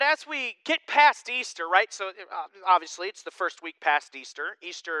as we get past Easter, right? So obviously it's the first week past Easter.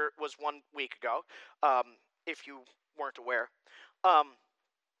 Easter was 1 week ago, if you weren't aware.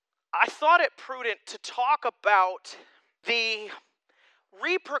 I thought it prudent to talk about the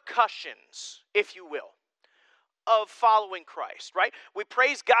repercussions, if you will, of following Christ, right? We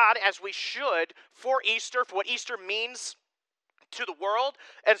praise God as we should for Easter, for what Easter means to the world,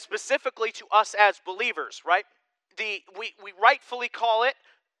 and specifically to us as believers, right? We rightfully call it,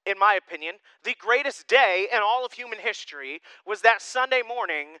 in my opinion, the greatest day in all of human history was that Sunday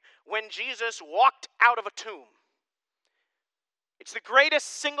morning when Jesus walked out of a tomb. It's the greatest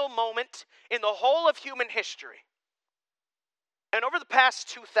single moment in the whole of human history. And over the past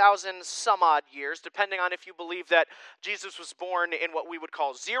 2,000 some odd years, depending on if you believe that Jesus was born in what we would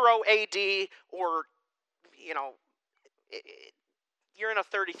call 0 AD or, you're in a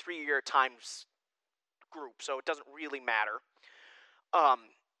 33-year times group, so it doesn't really matter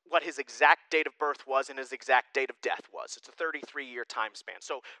what his exact date of birth was and his exact date of death was. It's a 33-year time span,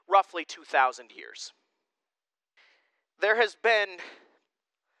 so roughly 2,000 years. There has been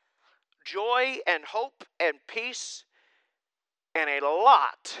joy and hope and peace and a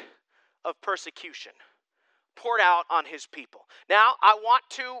lot of persecution poured out on his people. Now, I want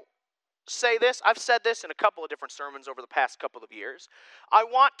to say this. I've said this in a couple of different sermons over the past couple of years. I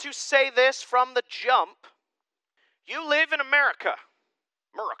want to say this from the jump. You live in America.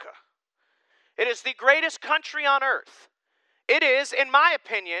 America. It is the greatest country on earth. It is, in my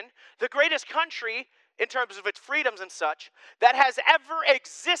opinion, the greatest country in terms of its freedoms and such that has ever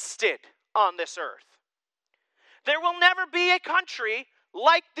existed on this earth. There will never be a country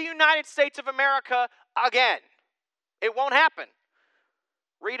like the United States of America again. It won't happen.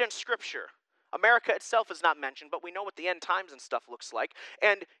 Read in Scripture. America itself is not mentioned, but we know what the end times and stuff looks like.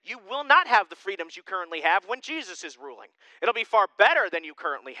 And you will not have the freedoms you currently have when Jesus is ruling. It'll be far better than you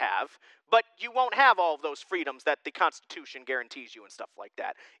currently have, but you won't have all of those freedoms that the Constitution guarantees you and stuff like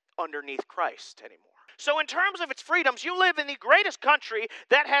that underneath Christ anymore. So in terms of its freedoms, you live in the greatest country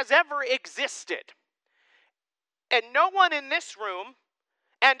that has ever existed. And no one in this room,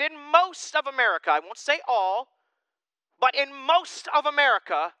 and in most of America, I won't say all, but in most of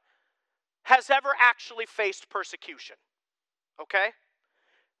America, has ever actually faced persecution. Okay?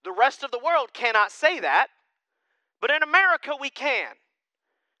 The rest of the world cannot say that, but in America we can.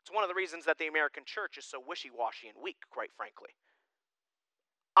 It's one of the reasons that the American church is so wishy-washy and weak, quite frankly.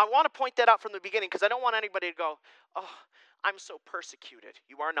 I want to point that out from the beginning because I don't want anybody to go, oh, I'm so persecuted.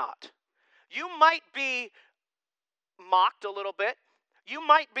 You are not. You might be mocked a little bit. You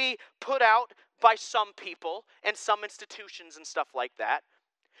might be put out by some people and some institutions and stuff like that.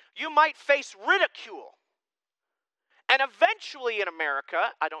 You might face ridicule. And eventually in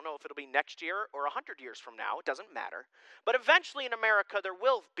America, I don't know if it'll be next year or 100 years from now, it doesn't matter, but eventually in America there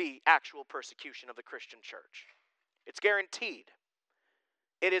will be actual persecution of the Christian church. It's guaranteed.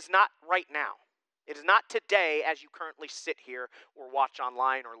 It is not right now. It is not today as you currently sit here or watch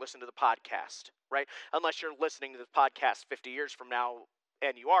online or listen to the podcast, right? Unless you're listening to this podcast 50 years from now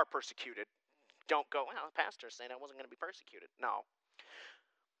and you are persecuted. Don't go, well, the pastor's saying I wasn't going to be persecuted. No.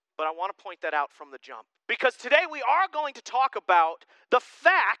 But I want to point that out from the jump. Because today we are going to talk about the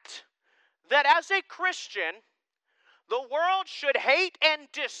fact that as a Christian, the world should hate and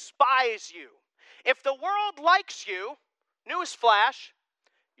despise you. If the world likes you, newsflash,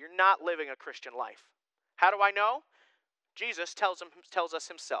 you're not living a Christian life. How do I know? Jesus tells us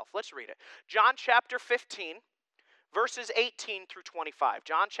himself. Let's read it. John chapter 15, verses 18 through 25.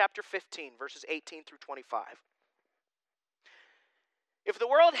 John chapter 15, verses 18 through 25. If the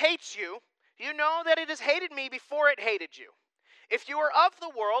world hates you, you know that it has hated me before it hated you. If you were of the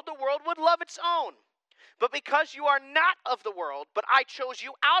world would love its own. But because you are not of the world, but I chose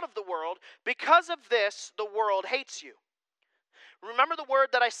you out of the world, because of this the world hates you. Remember the word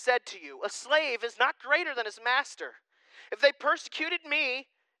that I said to you, a slave is not greater than his master. If they persecuted me,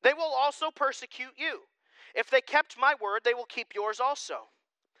 they will also persecute you. If they kept my word, they will keep yours also.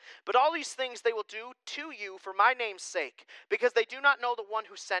 But all these things they will do to you for my name's sake, because they do not know the one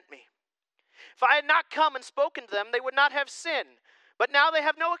who sent me. If I had not come and spoken to them, they would not have sin, but now they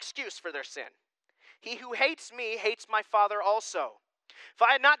have no excuse for their sin. He who hates me hates my Father also. If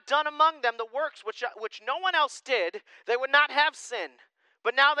I had not done among them the works which no one else did, they would not have sin.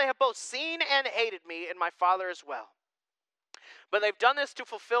 But now they have both seen and hated me and my Father as well. But they've done this to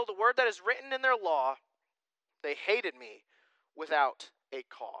fulfill the word that is written in their law. They hated me without a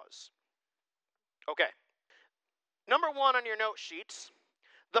cause. Okay. Number one on your note sheets,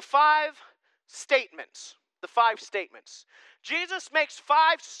 the five statements. The five statements. Jesus makes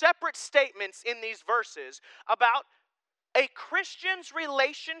five separate statements in these verses about a Christian's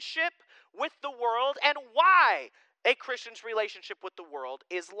relationship with the world and why a Christian's relationship with the world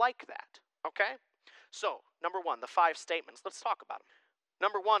is like that. Okay? So, number one, the 5 statements. Let's talk about them.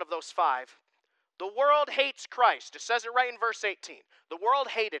 Number one of those 5, the world hates Christ. It says it right in verse 18. The world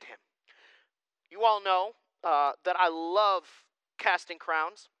hated him. You all know that I love Casting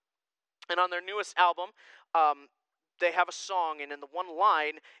Crowns. And on their newest album, they have a song, and in the one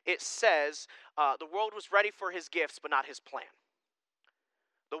line, it says, the world was ready for his gifts, but not his plan.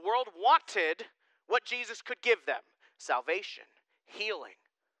 The world wanted what Jesus could give them: salvation, healing,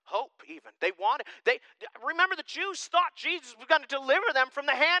 hope even. Remember, the Jews thought Jesus was going to deliver them from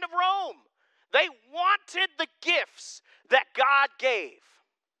the hand of Rome. They wanted the gifts that God gave.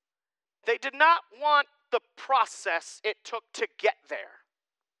 They did not want the process it took to get there.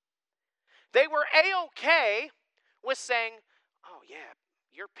 They were A-okay with saying, oh yeah,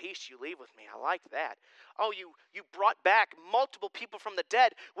 your peace you leave with me. I like that. Oh, you brought back multiple people from the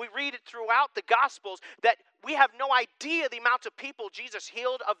dead. We read it throughout the Gospels that we have no idea the amount of people Jesus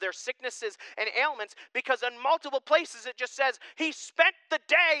healed of their sicknesses and ailments, because in multiple places it just says he spent the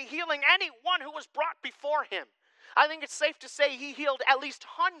day healing anyone who was brought before him. I think it's safe to say he healed at least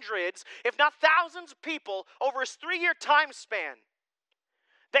hundreds, if not thousands of people over his 3-year time span.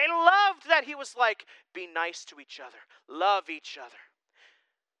 They loved that he was like, be nice to each other, love each other.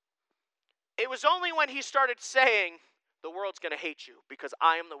 It was only when he started saying, the world's going to hate you because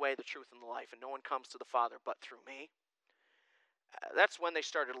I am the way, the truth, and the life, and no one comes to the Father but through me. That's when they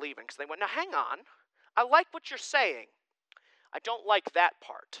started leaving, because they went, now hang on, I like what you're saying. I don't like that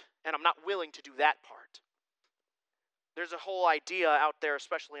part, and I'm not willing to do that part. There's a whole idea out there,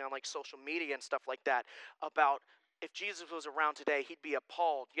 especially on like social media and stuff like that, about if Jesus was around today, he'd be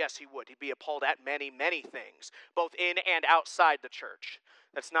appalled. Yes, he would. He'd be appalled at many, many things, both in and outside the church.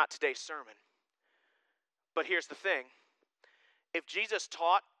 That's not today's sermon. But here's the thing. If Jesus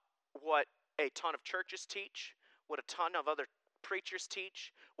taught what a ton of churches teach, what a ton of other preachers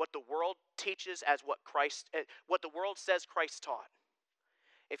teach, what the world teaches as what the world says Christ taught,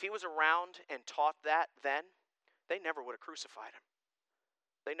 if he was around and taught that then, they never would have crucified him.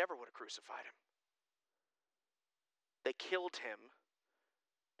 They never would have crucified him. They killed him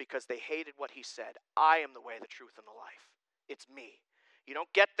because they hated what he said. I am the way, the truth, and the life. It's me. You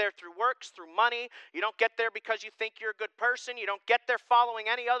don't get there through works, through money. You don't get there because you think you're a good person. You don't get there following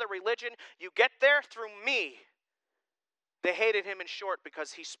any other religion. You get there through me. They hated him, in short,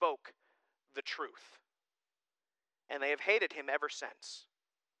 because he spoke the truth. And they have hated him ever since.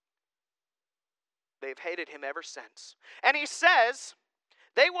 They've hated him ever since. And he says,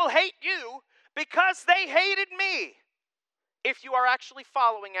 they will hate you because they hated me. If you are actually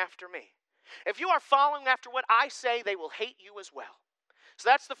following after me. If you are following after what I say, they will hate you as well. So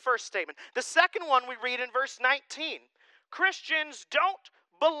that's the first statement. The second one we read in verse 19. Christians don't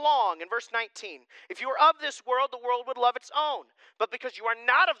belong. In verse 19. If you are of this world, the world would love its own. But because you are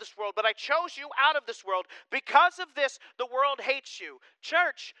not of this world, but I chose you out of this world, because of this, the world hates you.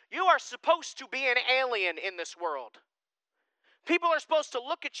 Church, you are supposed to be an alien in this world. People are supposed to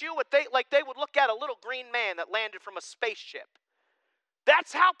look at you like they would look at a little green man that landed from a spaceship.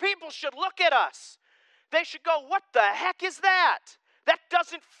 That's how people should look at us. They should go, what the heck is that? That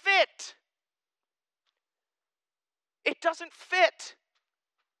doesn't fit. It doesn't fit.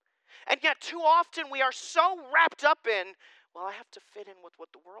 And yet too often we are so wrapped up in, well, I have to fit in with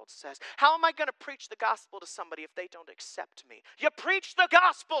what the world says. How am I going to preach the gospel to somebody if they don't accept me? You preach the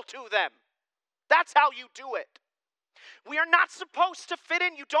gospel to them. That's how you do it. We are not supposed to fit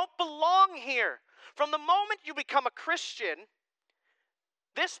in. You don't belong here. From the moment you become a Christian,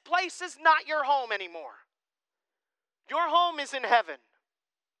 this place is not your home anymore. Your home is in heaven.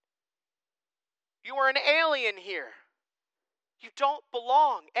 You are an alien here. You don't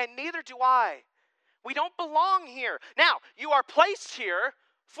belong, and neither do I. We don't belong here. Now, you are placed here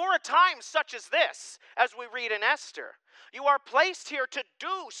for a time such as this, as we read in Esther. You are placed here to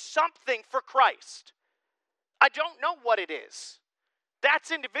do something for Christ. I don't know what it is.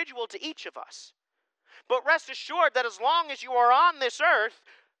 That's individual to each of us. But rest assured that as long as you are on this earth,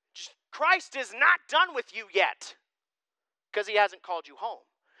 Christ is not done with you yet, because he hasn't called you home.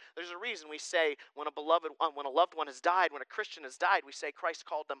 There's a reason we say when a loved one has died, when a Christian has died, we say Christ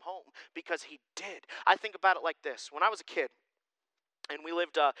called them home, because he did. I think about it like this. When I was a kid, and we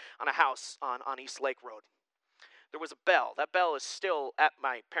lived on a house on East Lake Road, there was a bell. That bell is still at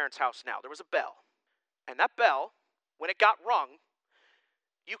my parents' house now. There was a bell. And that bell, when it got rung,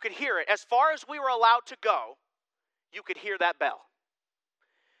 you could hear it. As far as we were allowed to go, you could hear that bell.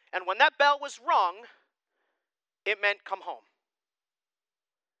 And when that bell was rung, it meant come home.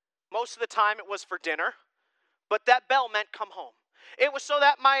 Most of the time it was for dinner, But that bell meant come home. It was so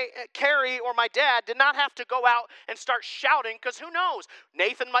that my Carrie or my dad did not have to go out and start shouting, because who knows?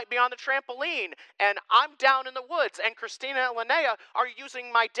 Nathan might be on the trampoline and I'm down in the woods, and Christina and Linnea are using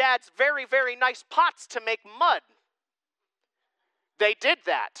my dad's very, very nice pots to make mud. They did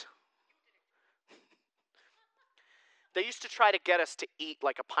that. They used to try to get us to eat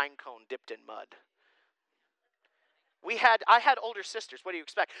like a pine cone dipped in mud. I had older sisters. What do you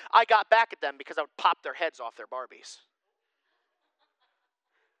expect? I got back at them because I would pop their heads off their Barbies.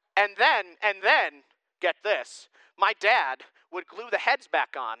 And then, get this, my dad would glue the heads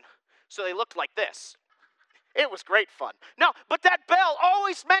back on so they looked like this. It was great fun. No, but that bell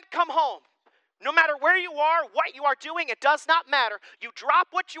always meant come home. No matter where you are, what you are doing, it does not matter. You drop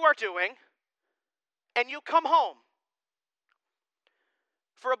what you are doing and you come home.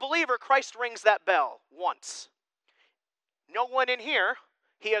 For a believer, Christ rings that bell once. No one in here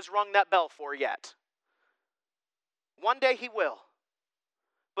he has rung that bell for yet. One day he will.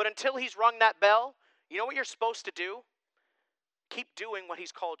 But until he's rung that bell, you know what you're supposed to do? Keep doing what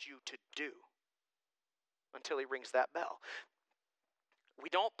he's called you to do until he rings that bell. We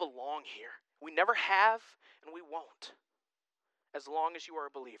don't belong here. We never have, and we won't, as long as you are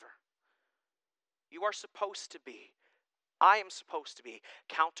a believer. You are supposed to be. I am supposed to be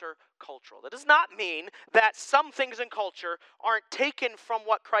countercultural. That does not mean that some things in culture aren't taken from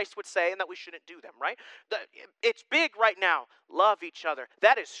what Christ would say and that we shouldn't do them, right? It's big right now. Love each other.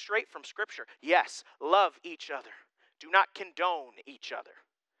 That is straight from Scripture. Yes, love each other. Do not condone each other.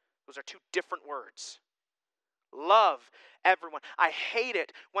 Those are two different words. Love everyone. I hate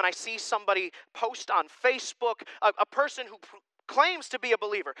it when I see somebody post on Facebook, a person who claims to be a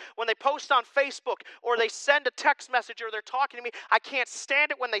believer, when they post on Facebook or they send a text message or they're talking to me. I can't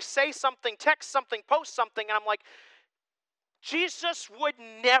stand it when they say something, text something, post something, and I'm like, Jesus would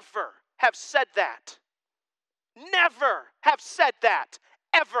never have said that. Never have said that,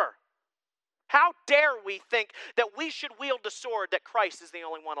 ever. How dare we think that we should wield the sword that Christ is the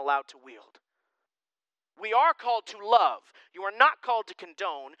only one allowed to wield? We are called to love. You are not called to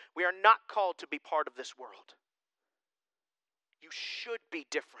condone. We are not called to be part of this world. You should be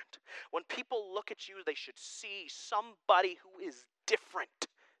different. When people look at you, they should see somebody who is different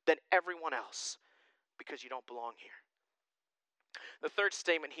than everyone else, because you don't belong here. The third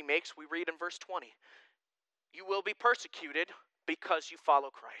statement he makes, we read in verse 20. You will be persecuted because you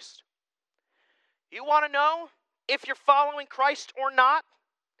follow Christ. You want to know if you're following Christ or not?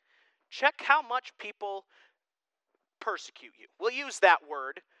 Check how much people persecute you. We'll use that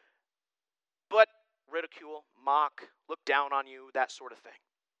word, but ridicule, mock, look down on you, that sort of thing.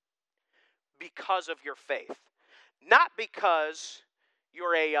 Because of your faith. Not because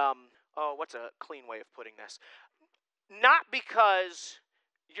you're what's a clean way of putting this? Not because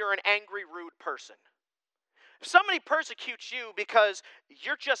you're an angry, rude person. If somebody persecutes you because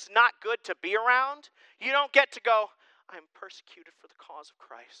you're just not good to be around, you don't get to go, I'm persecuted for the cause of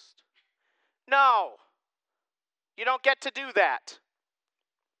Christ. No, you don't get to do that.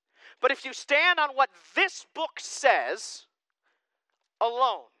 But if you stand on what this book says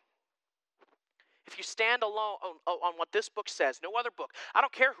alone, if you stand alone on what this book says, no other book, I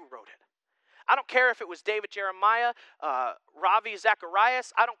don't care who wrote it. I don't care if it was David Jeremiah, Ravi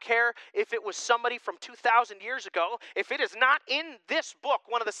Zacharias. I don't care if it was somebody from 2,000 years ago. If it is not in this book,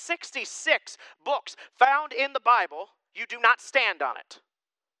 one of the 66 books found in the Bible, you do not stand on it.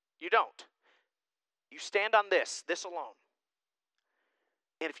 You don't. You stand on this alone.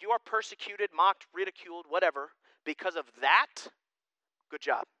 And if you are persecuted, mocked, ridiculed, whatever, because of that, good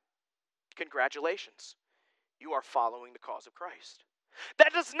job. Congratulations. You are following the cause of Christ.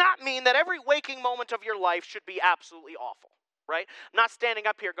 That does not mean that every waking moment of your life should be absolutely awful, right? I'm not standing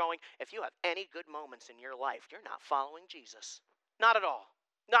up here going, if you have any good moments in your life, you're not following Jesus. Not at all.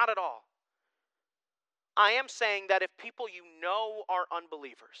 Not at all. I am saying that if people you know are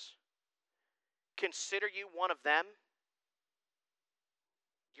unbelievers consider you one of them,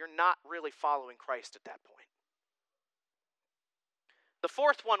 you're not really following Christ at that point. The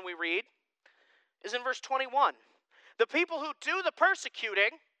fourth one we read is in verse 21. The people who do the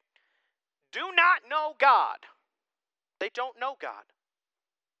persecuting do not know God. They don't know God.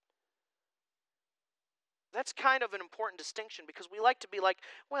 That's kind of an important distinction, because we like to be like,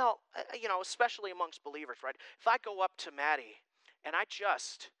 well, especially amongst believers, right? If I go up to Maddie and I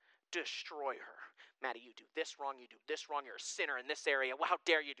just destroy her, Maddie, you do this wrong, you do this wrong, you're a sinner in this area, well, how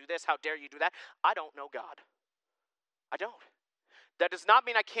dare you do this, how dare you do that? I don't know God. I don't. That does not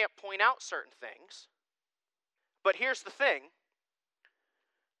mean I can't point out certain things. But here's the thing.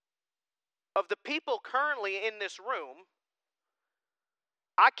 Of the people currently in this room,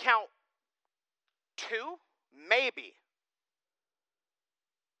 I count 2 maybe,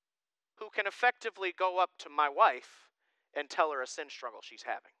 who can effectively go up to my wife and tell her a sin struggle she's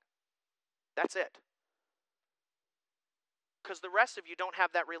having. That's it. Because the rest of you don't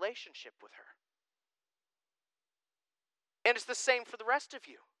have that relationship with her. And it's the same for the rest of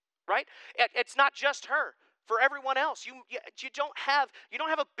you, right? It's not just her. For everyone else, you don't have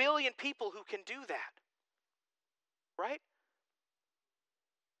a billion people who can do that, right?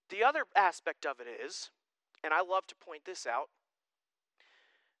 The other aspect of it is, and I love to point this out,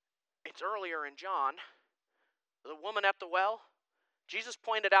 it's earlier in John, the woman at the well, Jesus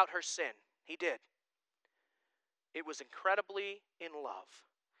pointed out her sin. He did. It was incredibly in love.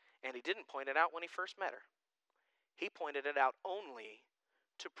 And he didn't point it out when he first met her. He pointed it out only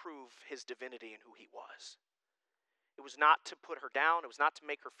to prove his divinity and who he was. It was not to put her down. It was not to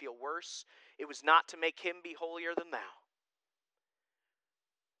make her feel worse. It was not to make him be holier than thou.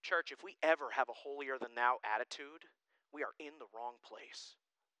 Church, if we ever have a holier than thou attitude, we are in the wrong place.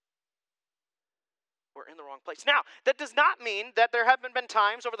 We're in the wrong place. Now, that does not mean that there haven't been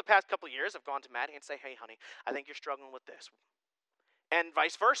times over the past couple of years I've gone to Maddie and say, hey, honey, I think you're struggling with this. And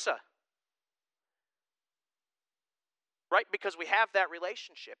vice versa. Right? Because we have that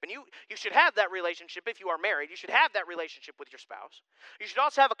relationship. And you should have that relationship if you are married. You should have that relationship with your spouse. You should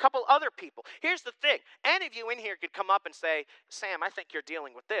also have a couple other people. Here's the thing. Any of you in here could come up and say, Sam, I think you're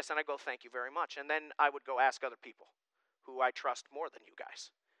dealing with this. And I go, thank you very much. And then I would go ask other people who I trust more than you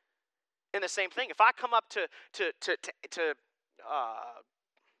guys. And the same thing, if I come up to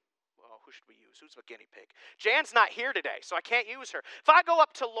who should we use? Who's the guinea pig? Jan's not here today, so I can't use her. If I go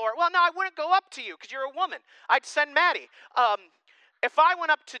up to Laura, well, no, I wouldn't go up to you because you're a woman. I'd send Maddie. If I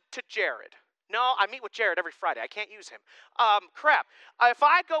went up to Jared, no, I meet with Jared every Friday. I can't use him. Fine,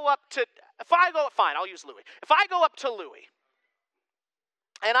 I'll use Louie. If I go up to Louie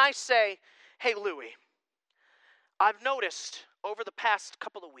and I say, hey, Louie, I've noticed over the past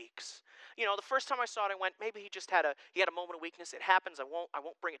couple of weeks, the first time I saw it, I went, maybe he had a moment of weakness. It happens. I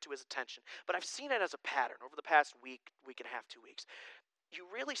won't bring it to his attention. But I've seen it as a pattern over the past week and a half, 2 weeks. You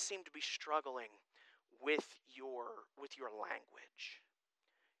really seem to be struggling with your language.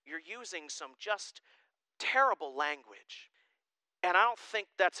 You're using some just terrible language. And I don't think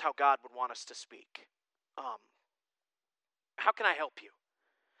that's how God would want us to speak. How can I help you?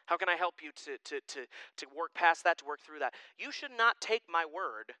 How can I help you to work past that, to work through that? You should not take my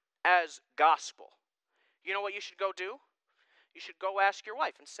word as gospel. You know what you should go do? You should go ask your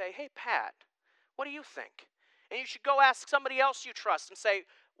wife and say, hey, Pat, what do you think? And you should go ask somebody else you trust and say,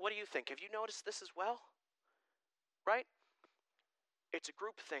 what do you think? Have you noticed this as well? Right? It's a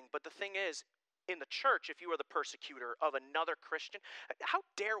group thing, but the thing is, in the church, if you are the persecutor of another Christian, how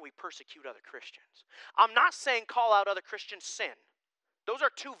dare we persecute other Christians? I'm not saying call out other Christians' sin. Those are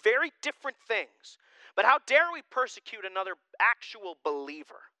two very different things. But how dare we persecute another actual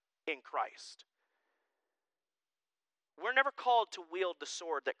believer in Christ? We're never called to wield the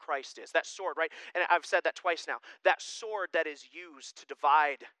sword that Christ is. That sword, right? And I've said that twice now. That sword that is used to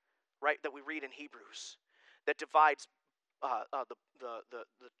divide, right? That we read in Hebrews. That divides the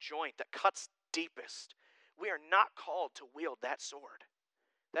joint, that cuts deepest. We are not called to wield that sword.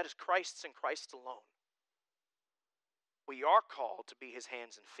 That is Christ's and Christ alone. We are called to be his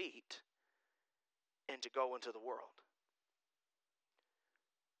hands and feet and to go into the world.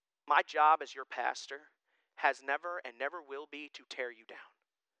 My job as your pastor has never and never will be to tear you down.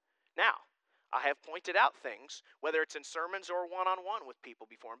 Now, I have pointed out things, whether it's in sermons or one-on-one with people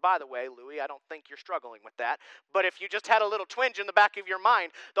before. And by the way, Louie, I don't think you're struggling with that. But if you just had a little twinge in the back of your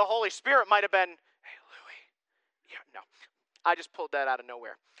mind, the Holy Spirit might have been, hey, Louie. Yeah, no, I just pulled that out of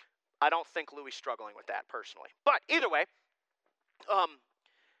nowhere. I don't think Louie's struggling with that personally. But either way,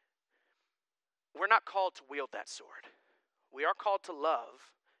 we're not called to wield that sword. We are called to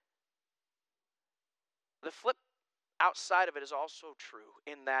love. The flip outside of it is also true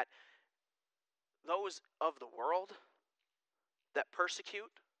in that those of the world that persecute,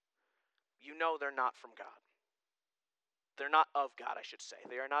 they're not from God. They're not of God, I should say.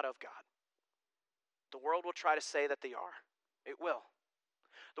 They are not of God. The world will try to say that they are. It will.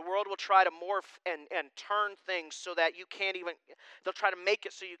 The world will try to morph and turn things so that you can't even, they'll try to make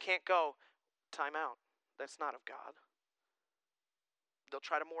it so you can't go, time out. That's not of God. They'll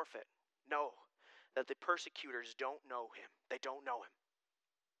try to morph it. No, that the persecutors don't know him. They don't know him.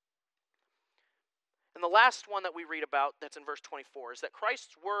 And the last one that we read about, that's in verse 24, is that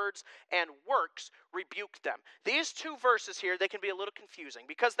Christ's words and works rebuked them. These two verses here, they can be a little confusing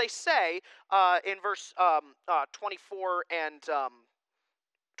because they say in verse 24 and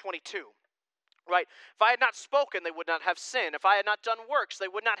 22, right? If I had not spoken, they would not have sin. If I had not done works, they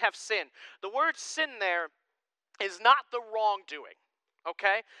would not have sin. The word sin there is not the wrongdoing,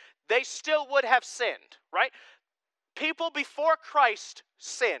 okay? They still would have sinned, right? People before Christ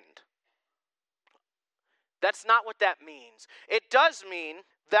sinned. That's not what that means. It does mean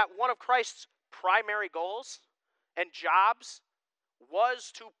that one of Christ's primary goals and jobs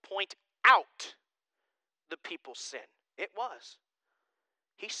was to point out the people's sin. It was.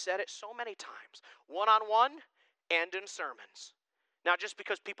 He said it so many times, one-on-one and in sermons. Now, just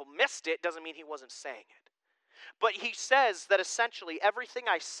because people missed it doesn't mean he wasn't saying it. But he says that essentially everything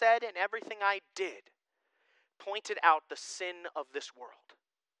I said and everything I did pointed out the sin of this world.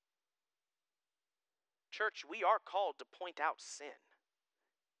 Church, we are called to point out sin.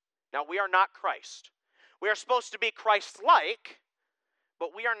 Now, we are not Christ. We are supposed to be Christ-like,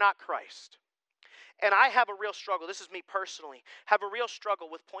 but we are not Christ. And I have a real struggle, this is me personally, have a real struggle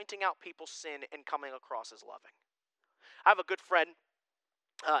with pointing out people's sin and coming across as loving. I have a good friend,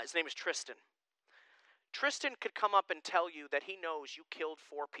 his name is Tristan. Tristan could come up and tell you that he knows you killed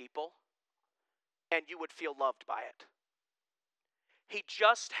 4 people, and you would feel loved by it. He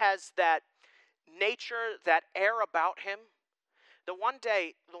just has that nature, that air about him. The one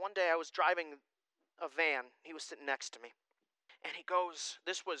day I was driving a van, he was sitting next to me, and he goes,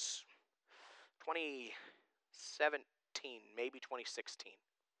 this was 2017, maybe 2016,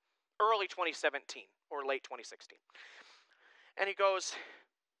 early 2017 or late 2016. And he goes,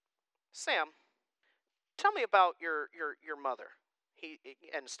 Sam, tell me about your mother,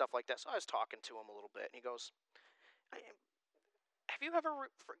 and stuff like that. So I was talking to him a little bit, and he goes, have you ever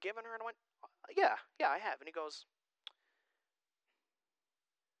forgiven her? And I went, yeah, I have. And he goes,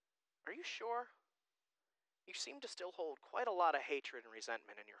 are you sure? You seem to still hold quite a lot of hatred and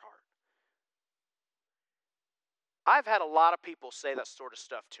resentment in your heart. I've had a lot of people say that sort of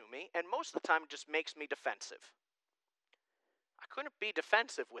stuff to me, and most of the time it just makes me defensive. I couldn't be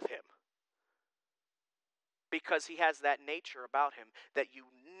defensive with him because he has that nature about him that you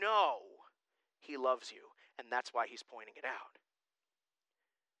know he loves you, and that's why he's pointing it out.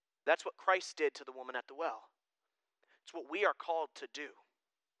 That's what Christ did to the woman at the well. It's what we are called to do.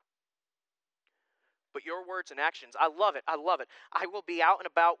 But your words and actions, I love it. I will be out and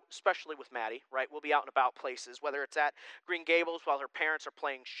about, especially with Maddie, right? We'll be out and about places, whether it's at Green Gables while her parents are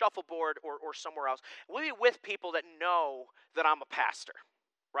playing shuffleboard or somewhere else. We'll be with people that know that I'm a pastor,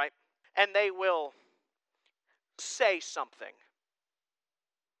 right? And they will say something.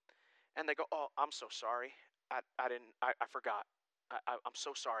 And they go, oh, I'm so sorry. I forgot. I'm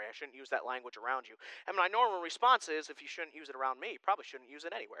so sorry. I shouldn't use that language around you. And my normal response is, if you shouldn't use it around me, you probably shouldn't use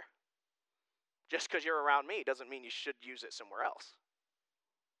it anywhere. Just because you're around me doesn't mean you should use it somewhere else.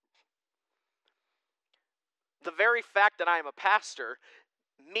 The very fact that I am a pastor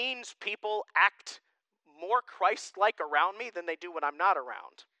means people act more Christ-like around me than they do when I'm not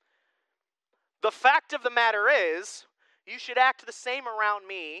around. The fact of the matter is, you should act the same around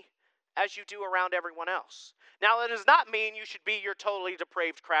me as you do around everyone else. Now, that does not mean you should be your totally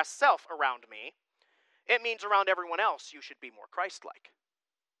depraved, crass self around me. It means around everyone else, you should be more Christ-like.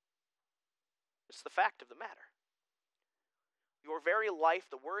 It's the fact of the matter. Your very life,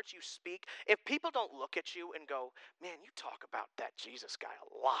 the words you speak, if people don't look at you and go, man, you talk about that Jesus guy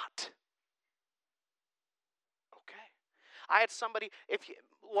a lot. Okay. I had somebody, a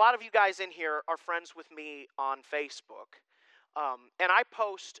lot of you guys in here are friends with me on Facebook, and I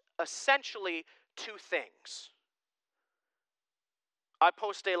post essentially 2 things. I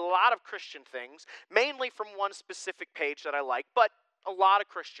post a lot of Christian things, mainly from one specific page that I like, but a lot of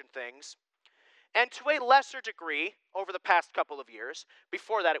Christian things. And to a lesser degree, over the past couple of years,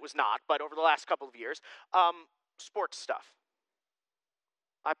 before that it was not, but over the last couple of years, sports stuff.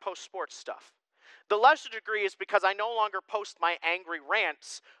 I post sports stuff. The lesser degree is because I no longer post my angry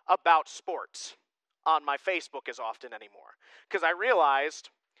rants about sports on my Facebook as often anymore. Because I realized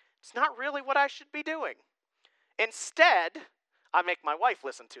it's not really what I should be doing. Instead, I make my wife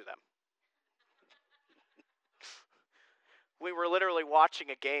listen to them. We were literally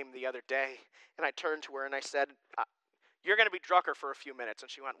watching a game the other day, and I turned to her and I said, you're going to be Drucker for a few minutes.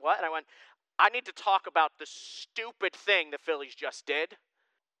 And she went, what? And I went, I need to talk about the stupid thing the Phillies just did.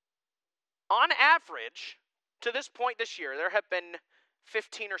 On average, to this point this year, there have been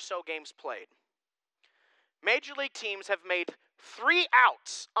 15 or so games played. Major league teams have made 3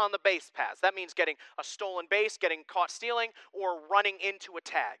 outs on the base paths. That means getting a stolen base, getting caught stealing, or running into a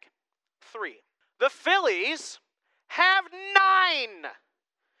tag. 3. The Phillies have 9.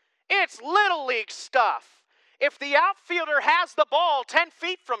 It's little league stuff. If the outfielder has the ball 10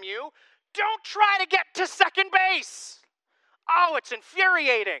 feet from you, don't try to get to second base. Oh, it's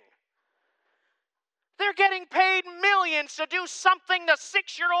infuriating. They're getting paid millions to do something the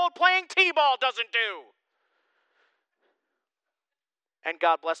 6-year-old playing t-ball doesn't do. And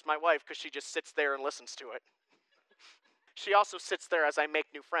God bless my wife because she just sits there and listens to it. She also sits there as I make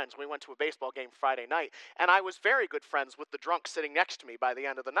new friends. We went to a baseball game Friday night, and I was very good friends with the drunk sitting next to me by the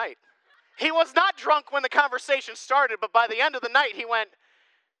end of the night. He was not drunk when the conversation started, but by the end of the night, he went,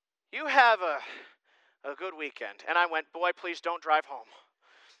 "You have a good weekend." And I went, "Boy, please don't drive home."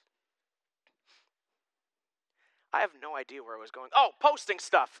 I have no idea where I was going. Oh, posting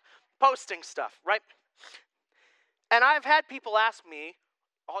stuff, right? And I've had people ask me,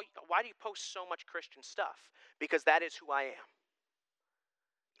 why do you post so much Christian stuff? Because that is who I am.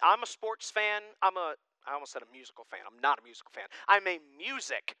 I'm a sports fan. I almost said a musical fan. I'm not a musical fan. I'm a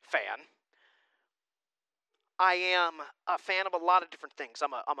music fan. I am a fan of a lot of different things.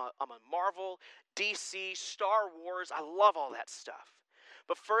 I'm a Marvel, DC, Star Wars. I love all that stuff.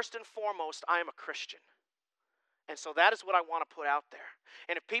 But first and foremost, I am a Christian. And so that is what I want to put out there.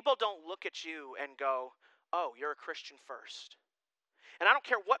 And if people don't look at you and go, "Oh, you're a Christian first," and I don't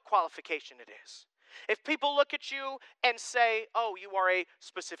care what qualification it is. If people look at you and say, "Oh, you are a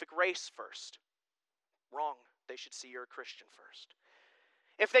specific race first," wrong. They should see you're a Christian first.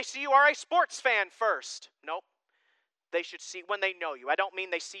 If they see you are a sports fan first, nope. They should see when they know you. I don't mean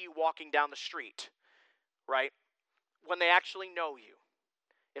they see you walking down the street, right? When they actually know you.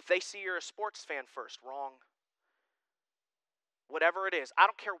 If they see you're a sports fan first, wrong. Whatever it is, I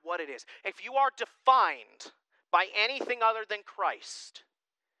don't care what it is. If you are defined by anything other than Christ,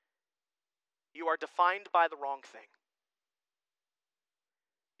 you are defined by the wrong thing.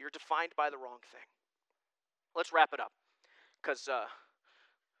 You're defined by the wrong thing. Let's wrap it up, because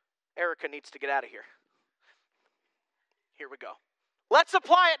Erica needs to get out of here. Here we go. Let's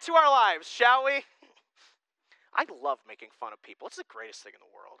apply it to our lives, shall we? I love making fun of people. It's the greatest thing in the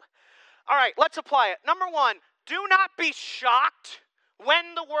world. All right, let's apply it. Number one, do not be shocked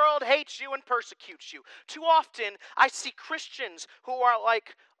when the world hates you and persecutes you. Too often, I see Christians who are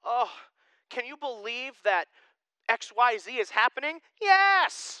like, "Oh, can you believe that XYZ is happening?"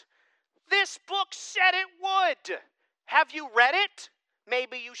 Yes, this book said it would. Have you read it?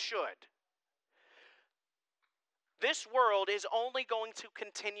 Maybe you should. This world is only going to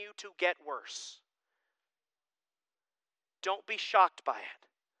continue to get worse. Don't be shocked by it.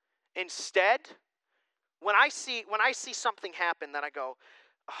 Instead, when I see something happen that I go,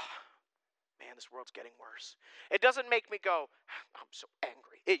 "Oh, man, this world's getting worse," it doesn't make me go, "I'm so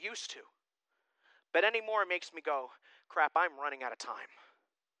angry." It used to. But anymore, it makes me go, "Crap, I'm running out of time.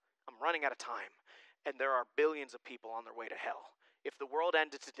 I'm running out of time. And there are billions of people on their way to hell. If the world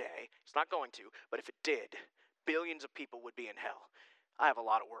ended today, it's not going to, but if it did, billions of people would be in hell. I have a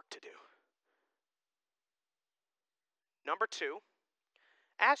lot of work to do." Number two,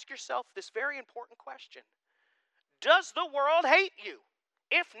 ask yourself this very important question. Does the world hate you?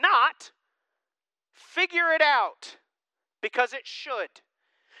 If not, figure it out, because it should.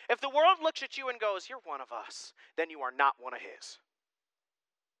 If the world looks at you and goes, "You're one of us," then you are not one of his.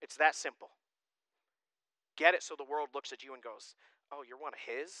 It's that simple. Get it so the world looks at you and goes, "Oh, you're one of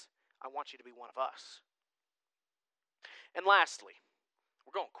his? I want you to be one of us." And lastly,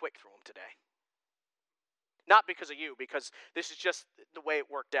 we're going quick through them today. Not because of you, because this is just the way it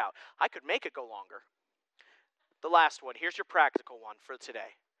worked out. I could make it go longer. The last one, here's your practical one for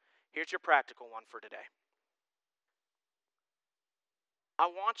today. Here's your practical one for today. I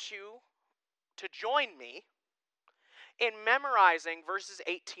want you to join me in memorizing verses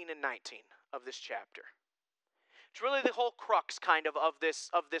 18 and 19 of this chapter. It's really the whole crux kind of this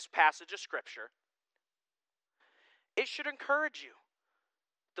passage of Scripture. It should encourage you.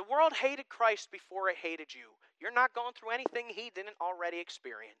 The world hated Christ before it hated you. You're not going through anything he didn't already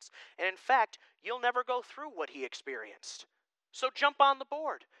experience. And in fact, you'll never go through what he experienced. So jump on the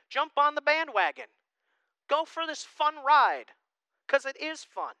board. Jump on the bandwagon. Go for this fun ride, because it is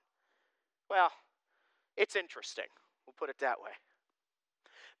fun. Well, it's interesting. We'll put it that way.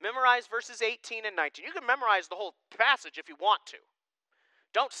 Memorize verses 18 and 19. You can memorize the whole passage if you want to.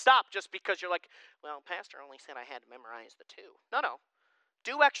 Don't stop just because you're like, "Well, Pastor only said I had to memorize the two." No.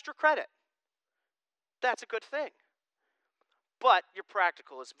 Do extra credit. That's a good thing. But your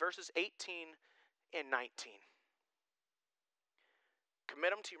practical is verses 18 and 19. Commit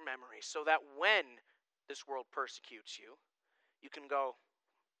them to your memory so that when this world persecutes you, you can go,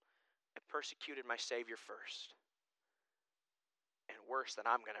 "I persecuted my Savior first. And worse than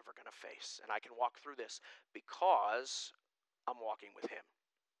I'm ever going to face. And I can walk through this because I'm walking with him."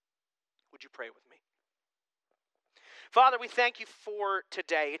 Would you pray with me? Father, we thank you for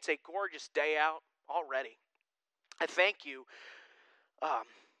today. It's a gorgeous day out already. I thank you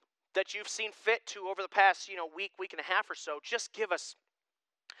that you've seen fit to, over the past week and a half or so, just give us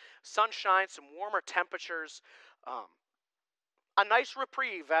sunshine, some warmer temperatures, a nice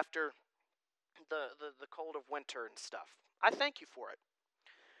reprieve after the cold of winter and stuff. I thank you for it.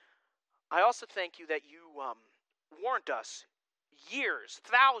 I also thank you that you warned us years,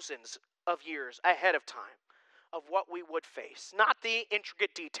 thousands of years ahead of time of what we would face. Not the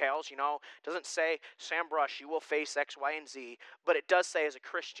intricate details, it doesn't say, Sam Brush, you will face X, Y, and Z, but it does say as a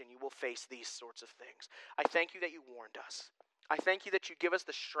Christian, you will face these sorts of things. I thank you that you warned us. I thank you that you give us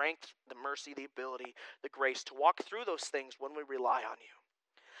the strength, the mercy, the ability, the grace to walk through those things when we rely on you.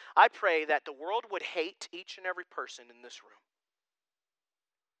 I pray that the world would hate each and every person in this room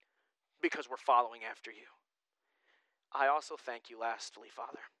because we're following after you. I also thank you, lastly,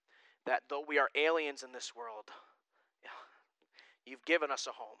 Father, that though we are aliens in this world, you've given us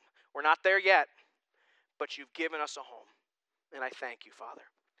a home. We're not there yet, but you've given us a home. And I thank you, Father.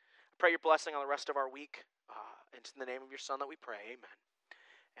 I pray your blessing on the rest of our week. And it's in the name of your Son that we pray. Amen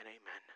and amen.